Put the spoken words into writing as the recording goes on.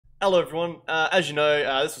Hello everyone, as you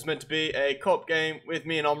know, this was meant to be a co-op game with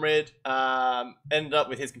me and Omrid. Ended up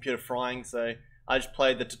with his computer frying, so I just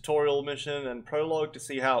played the tutorial mission and prologue to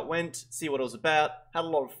see how it went, see what it was about. Had a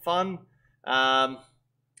lot of fun.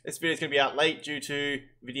 This video is going to be out late due to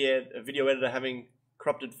a video editor having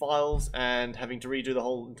corrupted files and having to redo the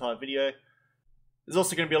whole entire video. There's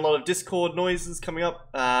also going to be a lot of Discord noises coming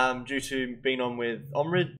up due to being on with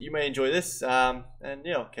Omrid. You may enjoy this, and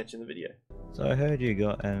yeah, I'll catch you in the video. So I heard you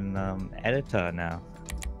got an editor now.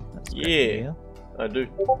 That's yeah, I do.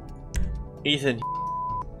 Ethan.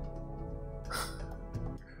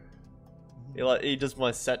 He does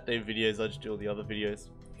my Saturday videos. I just do all the other videos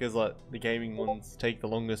because like the gaming ones take the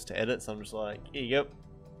longest to edit. So I'm just like, here you go.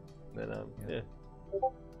 Then yeah.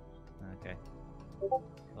 Okay.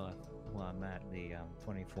 Well, I'm at the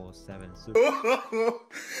 24/7 super.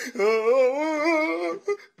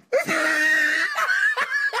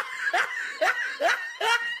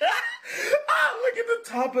 Look at the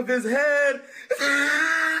top of his head.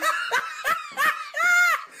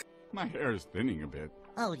 My hair is thinning a bit.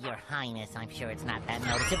 Oh, Your Highness, I'm sure it's not that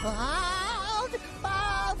noticeable. Bald!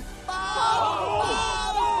 Bald! Bald!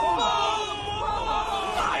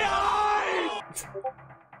 My eyes!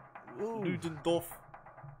 Ludendorff.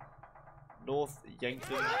 North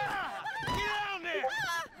Yankton. Get down there!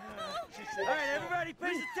 Alright, everybody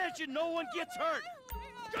pays attention. No one gets hurt.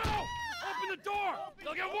 Go! Open the door!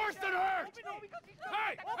 They'll get worse than hurt!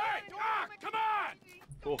 Hey! Hey! Ah! Come on!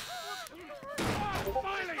 Oh.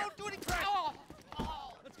 Finally!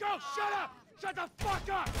 Let's go! Shut up! Shut the fuck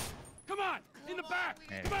up! Come on! In the back!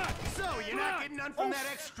 Come on! So, you're not getting none from that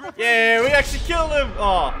extra? Yeah, we actually killed him!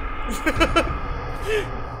 Oh.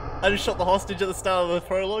 I just shot the hostage at the start of the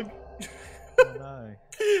prologue. Oh, no.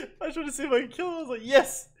 I was trying to see if I could kill him. I was like,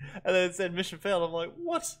 yes! And then it said mission failed. I'm like,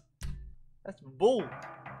 what? That's bull.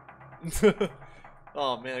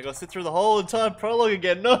 Oh man, I gotta sit through the whole entire prologue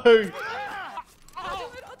again. No! I'll do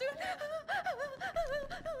it!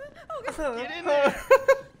 Get in there!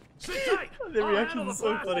 Sit tight! Their reactions are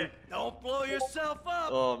so funny. Don't blow yourself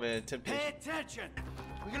up! Oh man, temptation. Pay attention!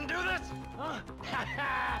 We gonna do this? Huh?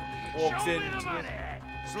 Walks Show in. me the money!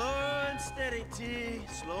 Slow and steady, T.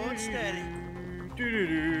 Slow and steady.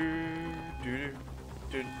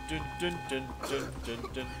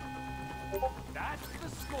 That's the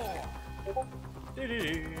score.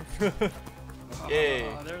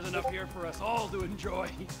 Yeah. There's enough here for us all to enjoy.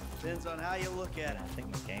 Depends on how you look at it. I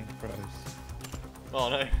think the game froze. Oh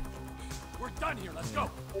no. We're done here. Let's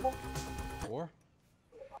go. Or?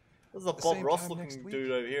 This is a Bob Ross looking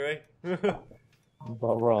dude over here, eh?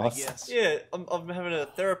 Bob Ross. Yes. Yeah, I'm having a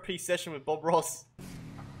therapy session with Bob Ross.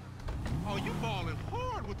 Oh, you balling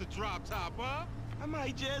hard with the drop top, huh? I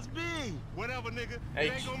might just be. Whatever, nigga.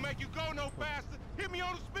 H. It ain't gonna make you go no faster. Hit me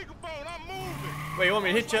on the speakerphone. I'm moving. Wait, you want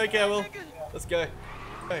me to hit you? Okay, I will. Let's go.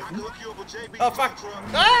 Hey. I can hook you up with JB. Oh fuck! Truck.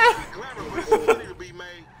 Ah! Glamour, but it's money to be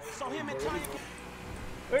made. So him and Tanya.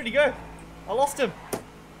 Where'd he go? I lost him.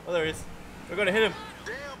 Oh, there he is. We're gonna hit him.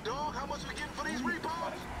 Damn, dog. How much we getting for these repos?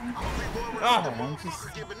 I'm gonna be going around Ah. the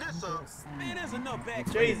motherfucker giving this up. Man, there's enough back.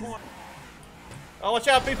 Jeez. Oh, watch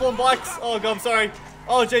out, people on bikes. Oh god, I'm sorry.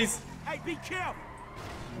 Oh jeez. Hey, be careful.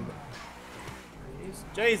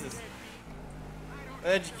 Jesus.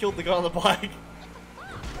 I just killed the guy on the bike.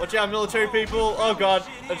 Watch out, military people. Oh god,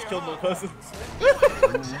 I just killed another person.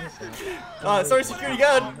 Sorry, security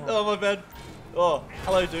guard. Oh, my bad. Oh,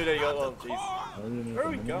 hello, dude. There you go. Oh, jeez. Where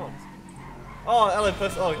are we going? Oh, hello,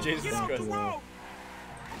 person. Oh, Jesus Christ.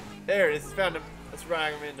 There it is. Found him. Let's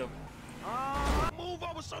ram him into him. Move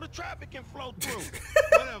over so the traffic can flow through.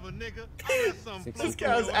 Whatever, nigga. I got something. This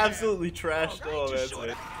guy's absolutely trashed. Oh, man.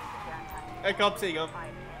 Sorry. Hey, cops, here you go.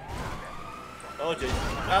 Oh, jeez.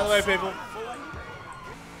 Out of the way, people.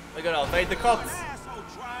 We're gonna evade the cops.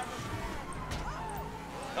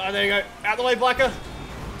 Oh, there you go. Out the way, Blacker.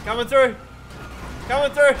 Coming through.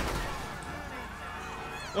 Coming through.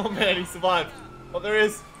 Oh, man, he survived. Oh, there he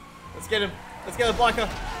is. Let's get him. Let's get the Blacker.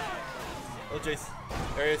 Oh, jeez.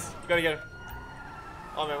 There he is. You gotta get him.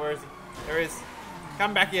 Oh, man, where is he? There he is.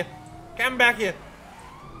 Come back here. Come back here.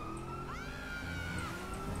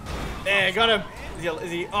 There, got him.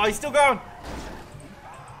 Is he? Oh, he's still going.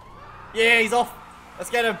 Yeah, he's off. Let's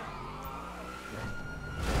get him.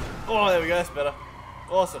 Oh, there we go. That's better.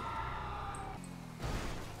 Awesome.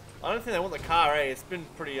 I don't think they want the car, eh? It's been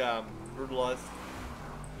pretty brutalized.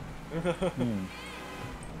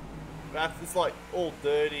 It's like all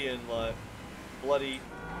dirty and like bloody.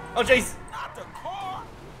 Oh, jeez. Not the car.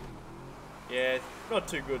 Yeah, it's not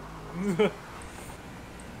too good.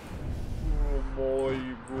 Oh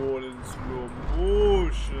my god, in slow.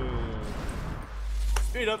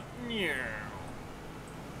 Speed up.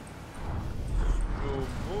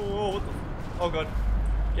 Oh god.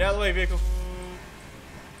 Get out of the way, vehicle.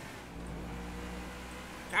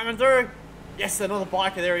 Coming through. Yes, another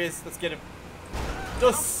biker. There he is. Let's get him.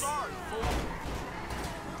 Just.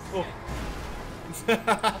 Oh.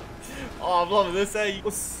 Oh, I'm loving this, eh?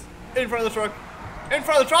 In front of the truck. In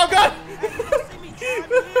front of the truck, God!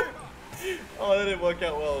 Oh, that didn't work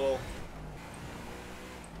out well at all.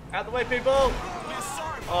 Out the way, people!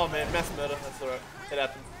 Oh man, mass murder. That's alright. It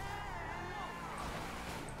happens.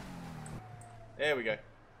 There we go.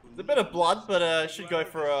 There's a bit of blood, but should go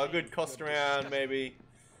for a good cost around maybe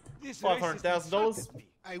 $500,000.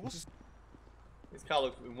 This car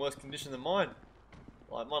looks in worse condition than mine.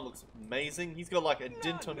 Like, mine looks amazing. He's got like a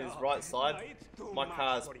dent on his right side. My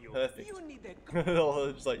car's perfect.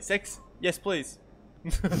 Just like, sex? Yes, please.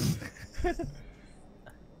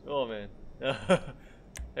 Oh man.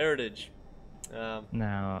 Heritage.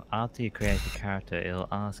 Now, after you create the character, it'll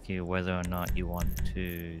ask you whether or not you want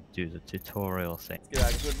to do the tutorial thing.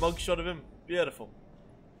 Let's get a good mug shot of him. Beautiful.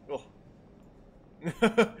 Oh.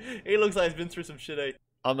 He looks like he's been through some shit, eh?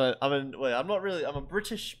 I'm a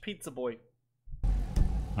British pizza boy.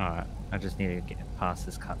 Alright, I just need to get past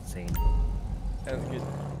this cutscene. Sounds good.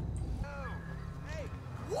 Hey,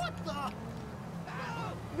 what the?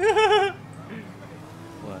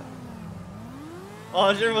 What? Oh,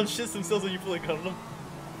 everyone shits themselves when you pull a gun on them.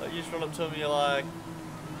 Like, you just run up to him and you're like...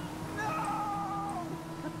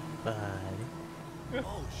 Buddy.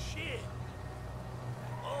 Oh shit!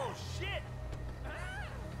 Oh shit!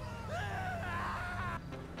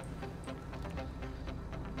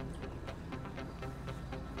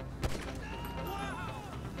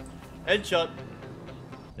 Headshot.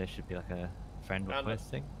 There should be like a friend Found request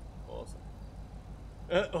thing. Awesome.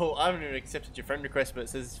 Oh, I haven't even accepted your friend request, but it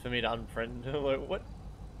says for me to unfriend. Like, what?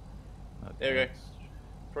 Okay. There we go.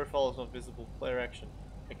 Profile is not visible. Player action.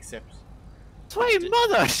 Accept. Sweet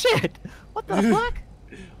mother! Shit! What the fuck?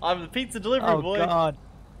 I'm the pizza delivery Oh boy. god.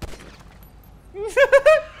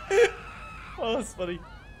 Oh, that's funny.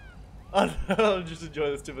 I'm just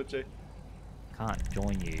enjoying this too much, eh? Can't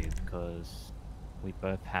join you because we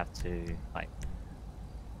both have to, like,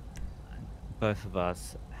 both of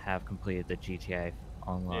us have completed the GTA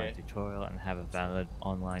online tutorial and have a valid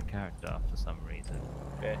online character for some reason.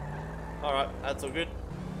 Yeah. Alright, that's all good.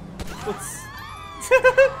 Oops.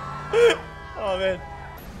 Oh man.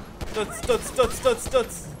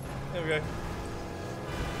 Stuts. There we go.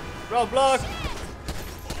 Roadblock!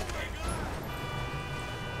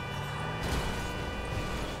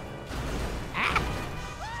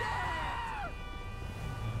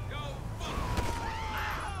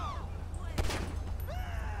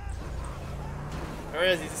 There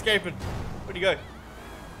he is, he's escaping. Where'd he go?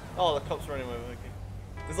 Oh, the cops running away. Okay.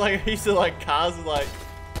 It's like he's to like cars with like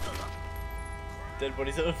dead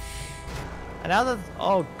bodies in them. And now there's,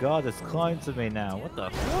 oh god, there's clones of me now. What the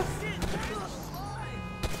fuck?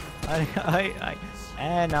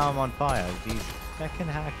 And now I'm on fire. These fucking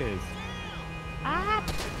hackers.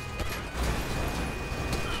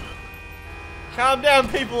 Calm down,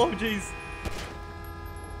 people. Oh, jeez.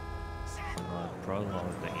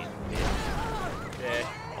 Prologue thing. Yeah,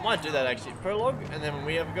 I might do that actually. Prologue, and then when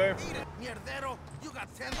we have a go. Mierdero, you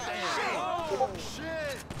got 10 Oh,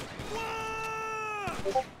 shit!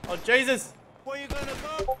 Oh, Jesus. Where you gonna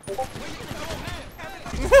go? Where you gonna go,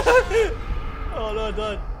 man? Oh no, I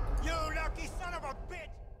died. You lucky son of a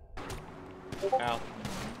bitch! Ow.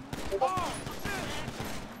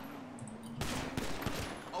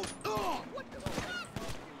 Oh, what the?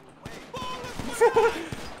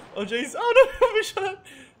 Oh jeez. Oh no, help me, shut up.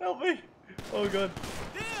 Help me. Oh god.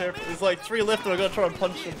 Terrible. There's like 3 left and I gotta try and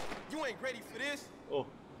punch them. You ain't ready for this. Oh.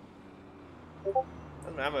 I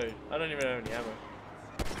don't have ammo. I don't even have any ammo.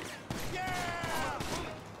 Yeah!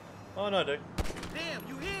 Oh no, I do. Damn,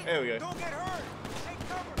 you hit. There we go. Don't get hurt. Take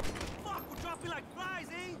cover. Fuck, we'll drop you like flies,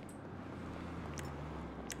 eh?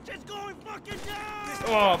 Just going fucking down.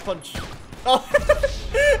 Oh, punch. Oh.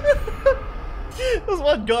 There's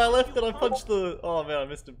one guy left and I punched the... Oh man, I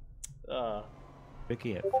missed him. Ah.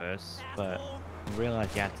 Tricky at first, but I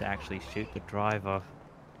realized you had to actually shoot the driver.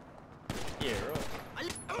 Yeah,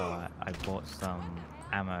 right. So I bought some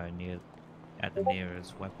ammo at the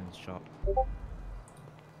nearest weapons shop.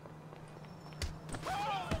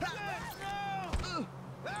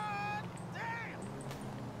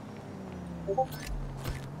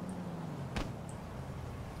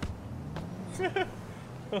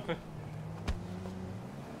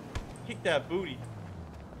 Kick that booty.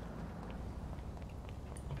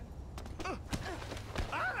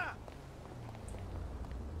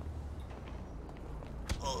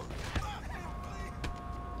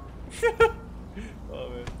 Oh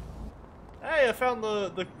man. Hey, I found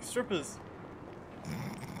the strippers.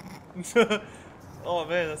 Oh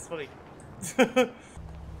man, that's funny. Oh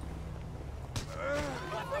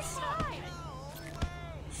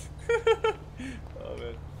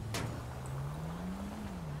man.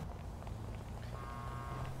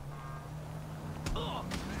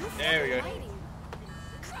 There we go.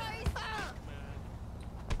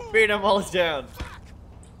 Beat him while he's down.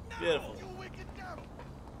 Beautiful.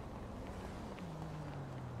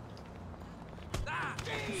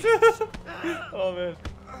 Oh man.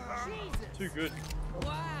 Too good.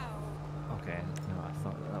 Okay, no, I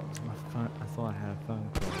thought that was my phone. I thought I had a phone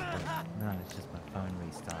call, but no, it's just my phone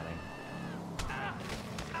restarting.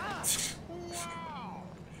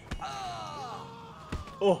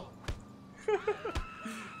 Oh.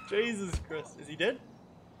 Jesus Christ. Is he dead?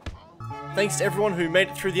 Thanks to everyone who made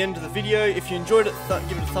it through the end of the video. If you enjoyed it,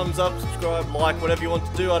 give it a thumbs up, subscribe, like, whatever you want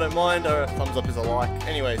to do. I don't mind. A thumbs up is a like.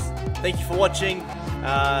 Anyways, thank you for watching.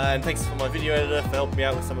 And thanks for my video editor for helping me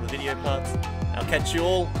out with some of the video parts. I'll catch you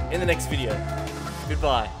all in the next video.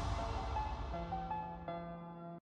 Goodbye.